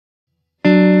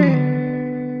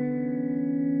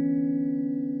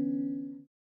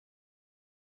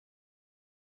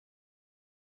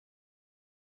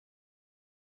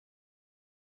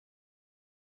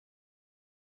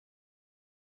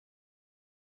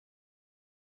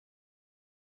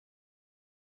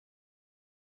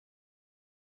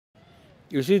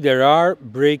You see, there are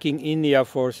breaking India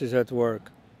forces at work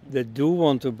that do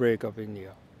want to break up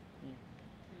India.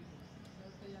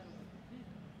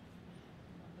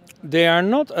 They are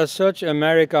not as such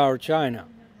America or China.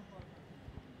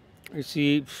 You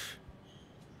see,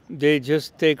 they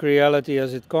just take reality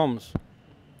as it comes.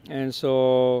 And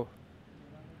so,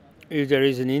 if there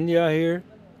is an India here,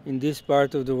 in this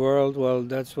part of the world, well,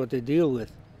 that's what they deal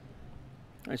with.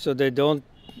 And so they don't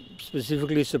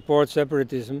specifically support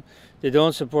separatism. They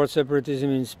don't support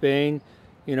separatism in Spain,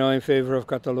 in favor of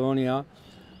Catalonia.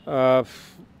 Uh,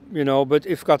 but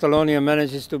if Catalonia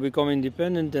manages to become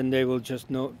independent, then they will just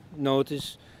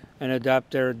notice and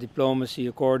adapt their diplomacy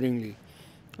accordingly.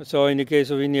 So in the case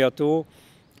of India too,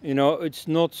 it's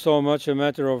not so much a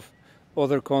matter of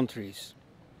other countries.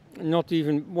 Not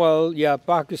even, well, yeah,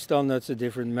 Pakistan, that's a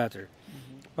different matter.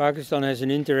 Pakistan has an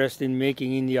interest in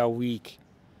making India weak.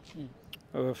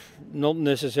 Not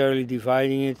necessarily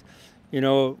dividing it,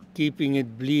 keeping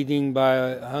it bleeding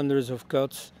by hundreds of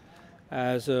cuts,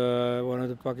 as one of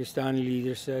the Pakistani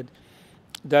leaders said.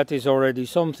 That is already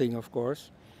something, of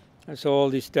course. And so all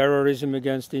this terrorism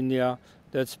against India,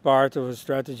 that's part of a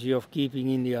strategy of keeping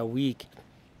India weak.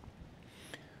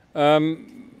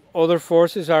 Other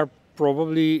forces are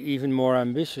probably even more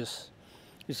ambitious.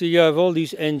 You see, you have all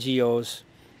these NGOs,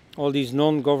 all these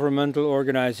non-governmental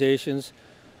organizations,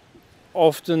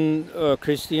 often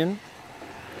Christian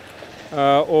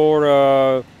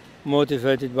or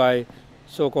motivated by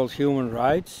so-called human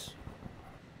rights.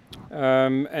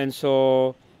 And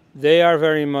so they are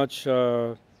very much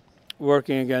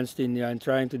working against India and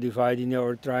trying to divide India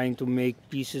or trying to make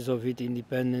pieces of it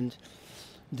independent.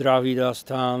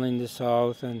 Dravidastan in the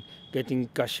south and getting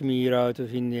Kashmir out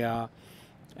of India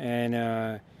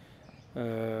and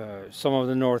some of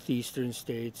the northeastern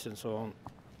states and so on.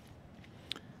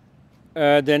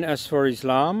 Then as for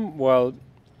Islam, well,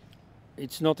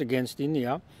 it's not against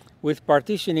India. With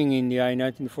partitioning India in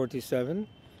 1947,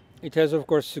 it has of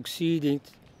course succeeded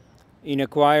in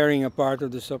acquiring a part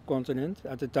of the subcontinent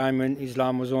at the time when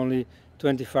Islam was only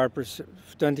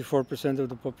 24% of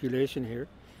the population here.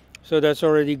 So that's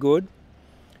already good.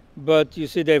 But you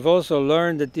see, they've also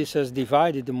learned that this has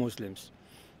divided the Muslims.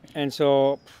 And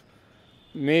so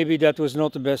maybe that was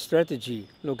not the best strategy,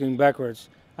 looking backwards.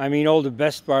 I mean, all the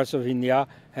best parts of India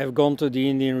have gone to the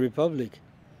Indian Republic.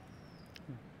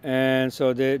 And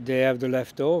so they have the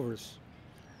leftovers.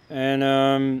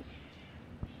 And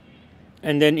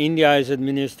then India is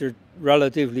administered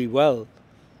relatively well.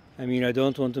 I mean, I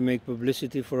don't want to make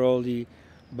publicity for all the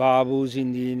babus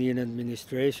in the Indian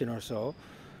administration or so.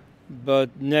 But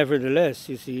nevertheless,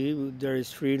 you see, there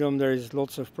is freedom, there is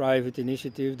lots of private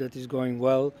initiative that is going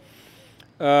well.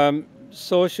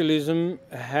 Socialism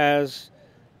has,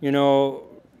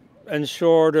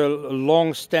 ensured a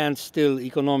long standstill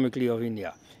economically of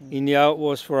India. India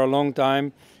was for a long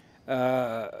time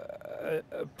a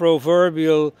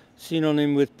proverbial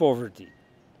synonym with poverty,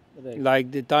 like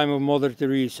the time of Mother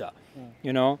Teresa,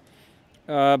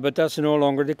 but that's no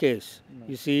longer the case.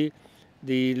 You see,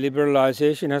 the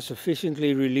liberalization has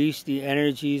sufficiently released the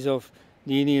energies of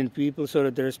the Indian people so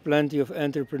that there's plenty of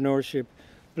entrepreneurship,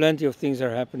 plenty of things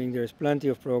are happening, there's plenty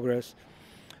of progress.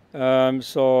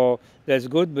 So that's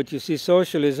good, but you see,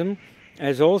 socialism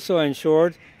has also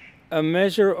ensured a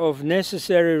measure of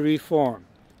necessary reform.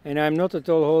 And I'm not at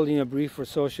all holding a brief for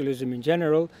socialism in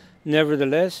general.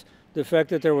 Nevertheless, the fact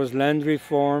that there was land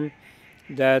reform,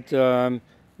 that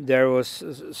there was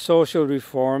social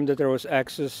reform, that there was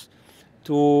access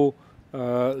to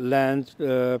land,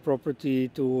 property,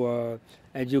 to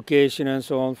education and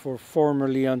so on for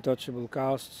formerly untouchable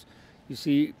castes. You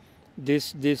see,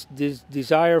 this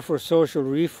desire for social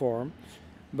reform,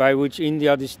 by which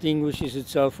India distinguishes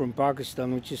itself from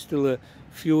Pakistan, which is still a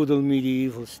feudal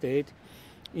medieval state,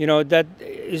 that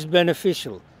is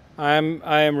beneficial. I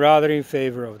am rather in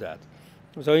favor of that.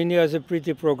 So India is a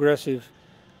pretty progressive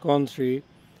country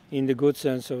in the good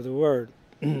sense of the word.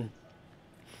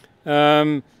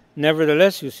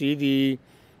 Nevertheless, you see,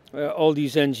 all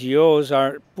these NGOs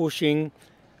are pushing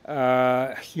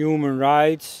human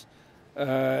rights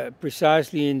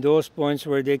precisely in those points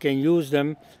where they can use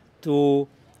them to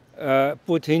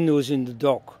put Hindus in the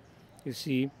dock, you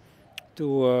see, to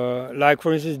like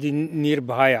for instance the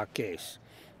Nirbhaya case.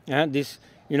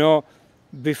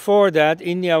 Before that,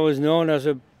 India was known as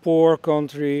a poor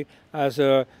country, as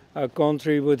a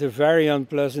country with a very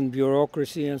unpleasant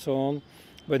bureaucracy and so on,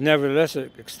 but nevertheless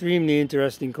an extremely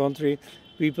interesting country.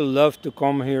 People love to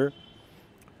come here.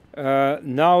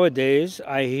 Nowadays,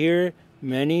 I hear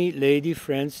many lady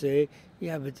friends say,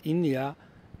 yeah, but India,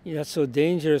 that's so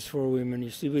dangerous for women,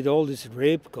 you see, with all this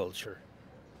rape culture.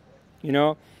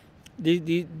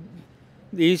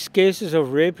 these cases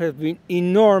of rape have been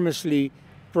enormously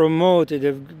promoted,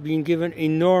 have been given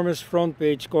enormous front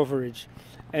page coverage.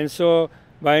 And so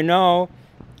by now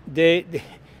they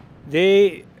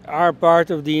are part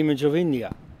of the image of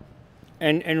India.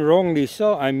 And wrongly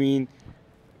so. I mean,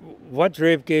 what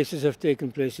rape cases have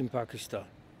taken place in Pakistan?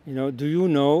 You know, do you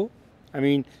know? I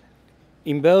mean,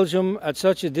 in Belgium, at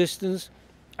such a distance,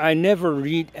 I never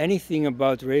read anything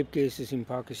about rape cases in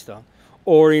Pakistan,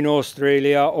 or in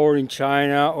Australia, or in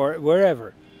China, or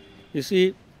wherever. You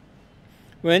see,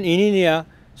 when in India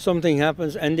something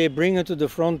happens and they bring it to the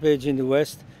front page in the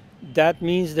West, that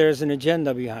means there's an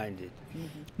agenda behind it.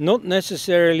 Not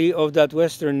necessarily of that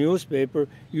Western newspaper.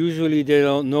 Usually they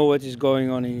don't know what is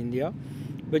going on in India.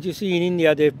 But you see, in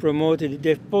India they've promoted it,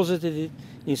 they've posited it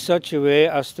in such a way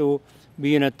as to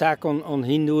be an attack on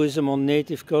Hinduism, on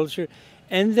native culture.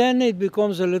 And then it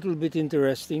becomes a little bit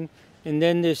interesting. And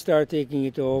then they start taking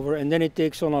it over. And then it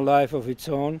takes on a life of its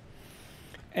own.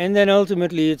 And then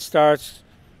ultimately it starts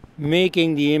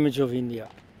making the image of India.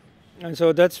 And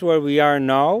so that's where we are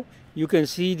now. You can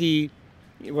see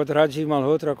what Rajiv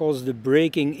Malhotra calls the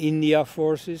breaking India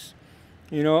forces,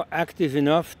 you know, active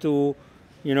enough to,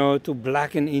 you know, to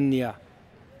blacken India.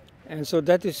 And so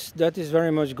that is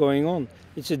very much going on.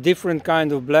 It's a different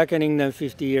kind of blackening than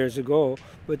 50 years ago,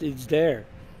 but it's there.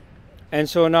 And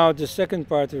so now the second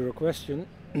part of your question,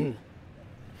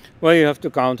 well, you have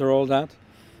to counter all that.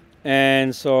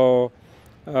 And so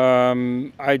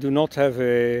I do not have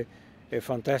a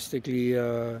fantastically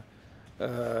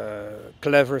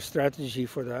clever strategy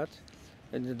for that.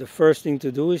 And the first thing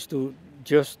to do is to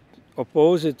just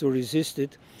oppose it, to resist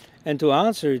it, and to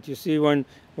answer it. You see,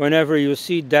 whenever you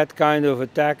see that kind of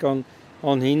attack on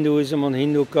Hinduism, on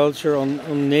Hindu culture,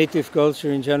 on native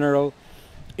culture in general,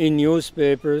 in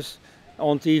newspapers,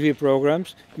 on TV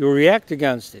programs, you react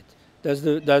against it. That's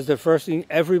the first thing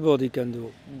everybody can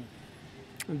do.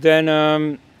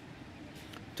 Then,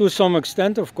 to some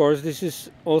extent, of course, this is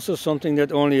also something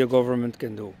that only a government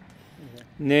can do.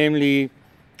 Namely,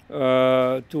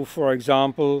 to, for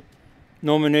example,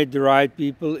 nominate the right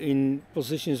people in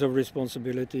positions of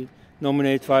responsibility,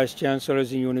 nominate vice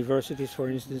chancellors in universities, for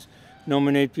instance,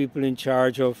 nominate people in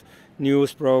charge of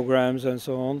news programs and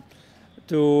so on,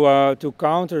 to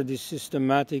counter this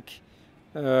systematic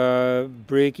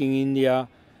breaking India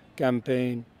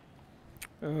campaign.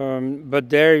 But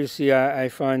there you see, I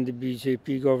find the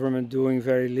BJP government doing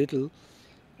very little,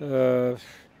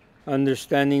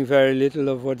 understanding very little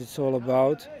of what it's all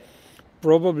about,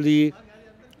 probably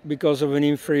because of an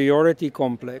inferiority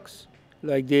complex.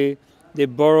 Like they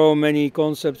borrow many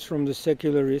concepts from the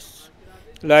secularists.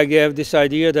 Like they have this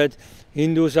idea that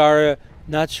Hindus are a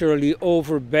naturally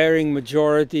overbearing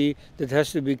majority that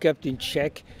has to be kept in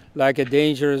check, like a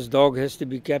dangerous dog has to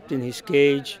be kept in his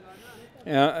cage,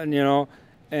 and you know.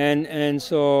 And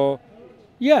so,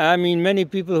 yeah, I mean, many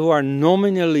people who are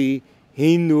nominally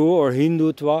Hindu or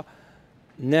Hindutva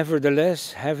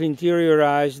nevertheless have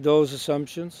interiorized those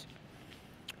assumptions.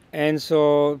 And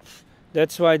so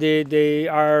that's why they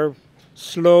are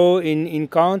slow in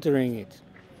countering it.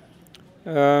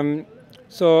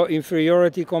 So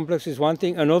inferiority complex is one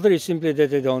thing. Another is simply that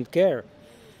they don't care.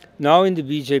 Now in the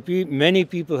BJP, many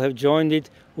people have joined it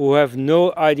who have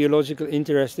no ideological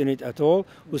interest in it at all,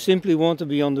 who simply want to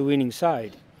be on the winning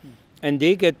side. And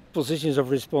they get positions of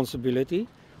responsibility,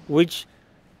 which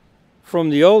from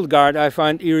the old guard I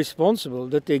find irresponsible,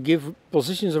 that they give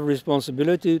positions of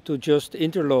responsibility to just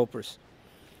interlopers.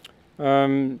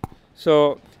 And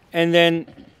then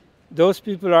those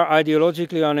people are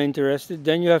ideologically uninterested.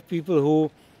 Then you have people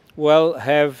who, well,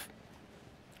 have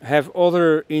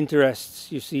other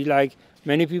interests, you see, like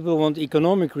many people want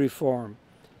economic reform.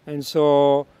 And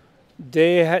so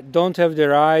they don't have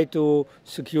their eye to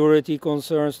security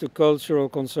concerns, to cultural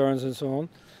concerns and so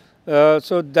on.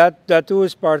 So that too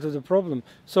is part of the problem.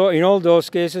 So in all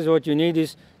those cases what you need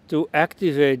is to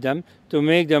activate them, to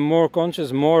make them more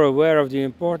conscious, more aware of the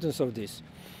importance of this.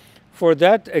 For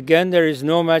that, again, there is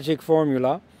no magic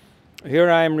formula. Here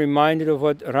I am reminded of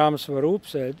what Ram Swarup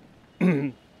said,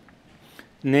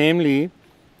 namely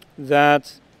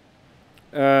that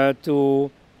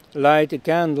to light a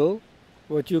candle,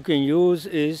 what you can use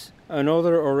is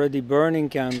another already burning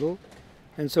candle,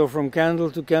 and so from candle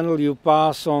to candle you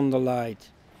pass on the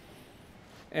light.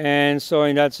 And so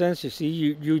in that sense, you see,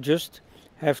 you just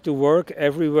have to work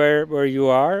everywhere where you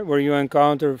are, where you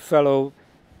encounter fellow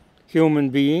human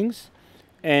beings,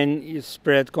 and you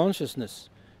spread consciousness.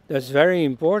 That's very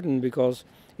important, because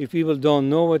if people don't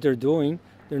know what they're doing,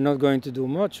 they're not going to do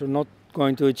much or not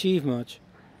going to achieve much.